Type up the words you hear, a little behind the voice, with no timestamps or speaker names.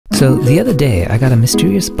So the other day, I got a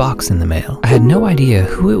mysterious box in the mail. I had no idea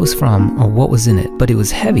who it was from or what was in it, but it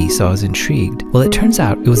was heavy, so I was intrigued. Well, it turns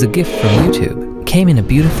out it was a gift from YouTube. It came in a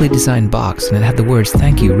beautifully designed box, and it had the words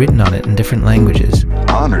 "thank you" written on it in different languages.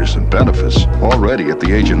 Honors and benefits, already at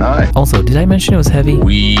the age of 9. Also, did I mention it was heavy?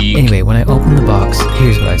 Anyway, when I opened the box,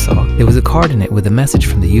 here's what I saw. There was a card in it with a message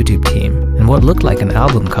from the YouTube team, and what looked like an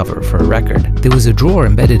album cover for a record. There was a drawer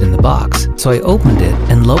embedded in the box, so I opened it,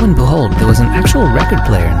 and lo and behold, there was an actual record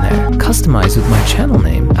player in there, customized with my channel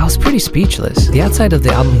name. I was pretty speechless. The outside of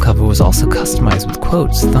the album cover was also customized with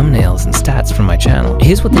quotes, thumbnails, and stats from my channel.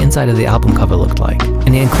 Here's what the inside of the album cover looked like,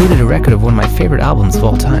 and it included a record of one of my favorite albums of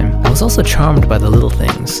all time. I was also charmed by the little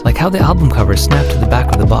things, like how the album cover snapped to the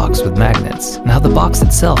back of the box with magnets, and how the box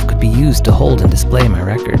itself could be used to hold and display my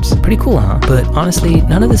records. Pretty cool, huh? But honestly,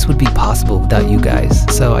 none of this would be possible without you guys,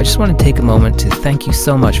 so I just want to take a moment to thank you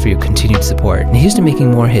so much for your continued support, and here's to making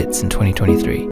more hits in 2023.